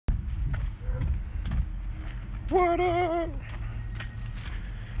What up?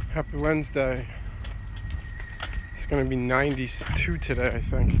 Happy Wednesday. It's gonna be 92 today, I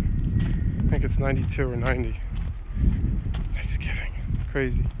think. I think it's 92 or 90. Thanksgiving.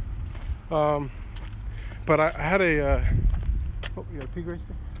 Crazy. But I had a oh, you got a pig race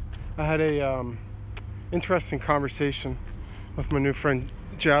there? I had a interesting conversation with my new friend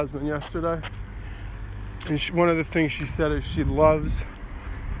Jasmine yesterday. And one of the things she said is she loves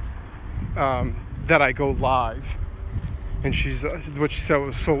that I go live, and what she said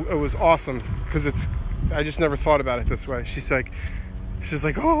was it was awesome because I just never thought about it this way. She's like,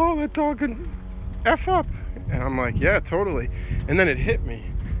 oh, that dog can F up, and I'm like, yeah, totally. And then it hit me.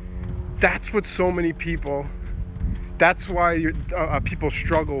 That's what so many people. That's why people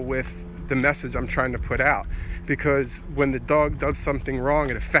struggle with the message I'm trying to put out, because when the dog does something wrong,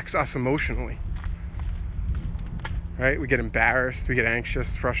 it affects us emotionally. Right? We get embarrassed, we get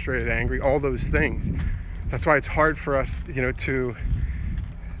anxious, frustrated, angry, all those things. That's why it's hard for us, to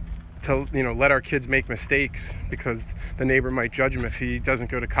let our kids make mistakes, because the neighbor might judge him if he doesn't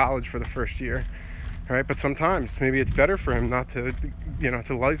go to college for the first year. Right? But sometimes maybe it's better for him not to,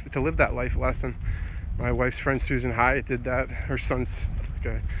 to live that life lesson. My wife's friend Susan Hyatt did that. Her son's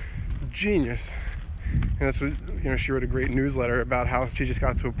like a genius. And that's what, she wrote a great newsletter about how she just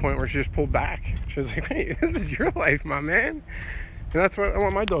got to a point where she just pulled back. She was like, hey, this is your life, my man. And that's what I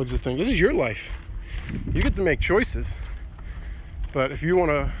want my dogs to think. This is your life. You get to make choices. But if you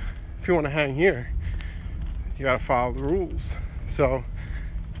want to hang here, you got to follow the rules. So,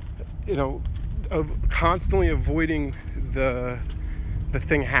 constantly avoiding the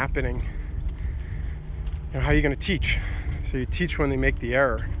thing happening. How are you going to teach? So you teach when they make the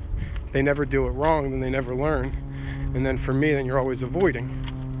error. They never do it wrong, then they never learn. And then for me, then you're always avoiding.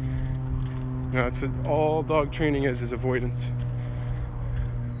 That's what all dog training is avoidance.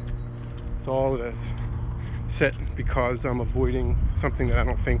 That's all it is. Sit because I'm avoiding something that I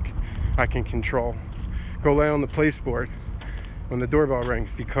don't think I can control. Go lay on the place board when the doorbell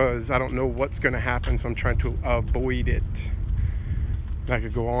rings because I don't know what's going to happen, so I'm trying to avoid it. I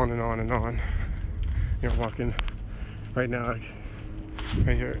could go on and on and on. Walking right now,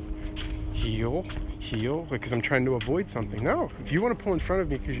 right here. Heel, because I'm trying to avoid something. No, if you want to pull in front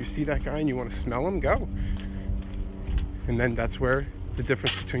of me because you see that guy and you want to smell him, go. And then that's where the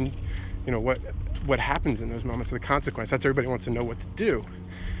difference between, what happens in those moments, the consequence. That's everybody wants to know what to do.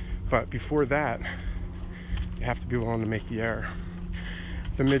 But before that, you have to be willing to make the error.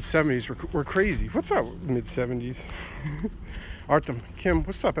 The mid-70s were crazy. What's up, mid-70s? Artem, Kim,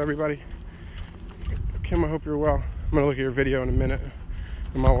 what's up, everybody? Kim, I hope you're well. I'm going to look at your video in a minute.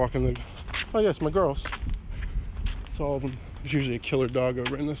 I'm out walking the... Oh, yes, my girls. It's all of them. There's usually a killer dog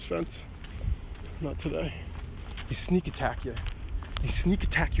over in this fence. Not today. They sneak attack you. They sneak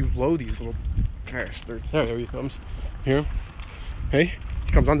attack you low, these little bastards. There he comes. Here. Hey,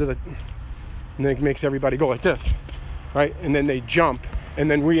 he comes under the... And then it makes everybody go like this. Right? And then they jump.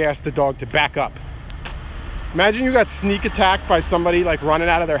 And then we ask the dog to back up. Imagine you got sneak attacked by somebody like running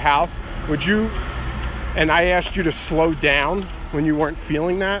out of their house. Would you... And I asked you to slow down when you weren't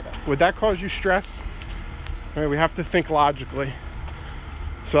feeling that, would that cause you stress? Right, we have to think logically.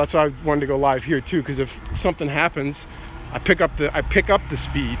 So that's why I wanted to go live here too, because if something happens, I pick up the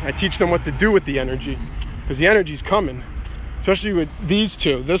speed. I teach them what to do with the energy, because the energy's coming. Especially with these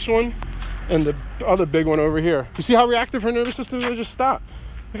two, this one and the other big one over here. You see how reactive her nervous system is? They just stop.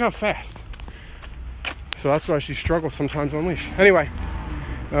 Look how fast. So that's why she struggles sometimes on leash. Anyway.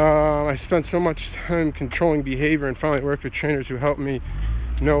 I spent so much time controlling behavior and finally worked with trainers who helped me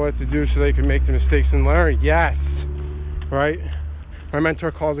know what to do so they could make the mistakes and learn. Yes, right? My mentor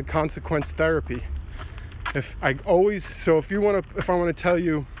calls it consequence therapy. If I want to tell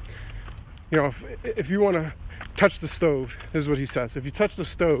you, if you want to touch the stove, this is what he says. If you touch the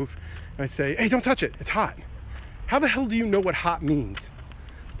stove, I say, hey, don't touch it. It's hot. How the hell do you know what hot means?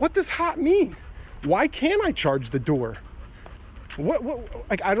 What does hot mean? Why can't I charge the door? What,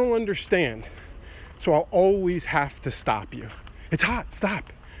 I don't understand. So I'll always have to stop you. It's hot, stop.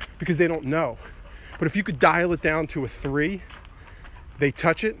 Because they don't know. But if you could dial it down to a 3, they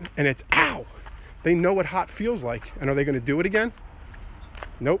touch it and it's ow. They know what hot feels like. And are they going to do it again?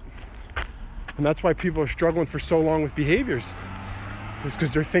 Nope. And that's why people are struggling for so long with behaviors. It's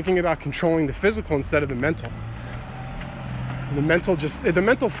because they're thinking about controlling the physical instead of the mental. The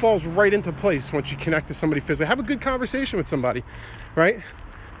mental falls right into place once you connect to somebody physically. Have a good conversation with somebody, right?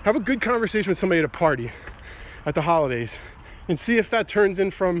 Have a good conversation with somebody at a party, at the holidays, and see if that turns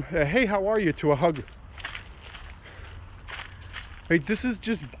in from a, hey, how are you, to a hug. Right? This is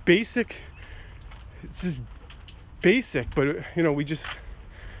just basic. It's just basic, but we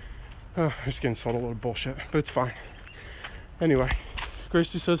I'm just getting sold a little bullshit, but it's fine. Anyway,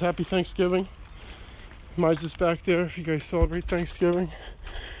 Gracie says happy Thanksgiving. Mine's just back there if you guys celebrate Thanksgiving.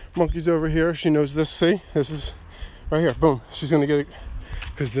 Monkey's over here. She knows this. See? This is right here. Boom. She's going to get it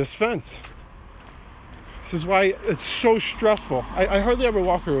because this fence. This is why it's so stressful. I hardly ever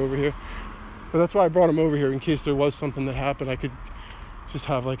walk her over here. But that's why I brought him over here, in case there was something that happened. I could just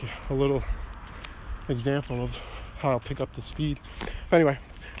have like a little example of how I'll pick up the speed. But anyway,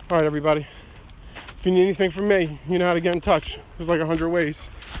 all right, everybody. If you need anything from me, you know how to get in touch. There's like 100 ways.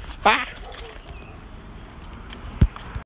 Ah!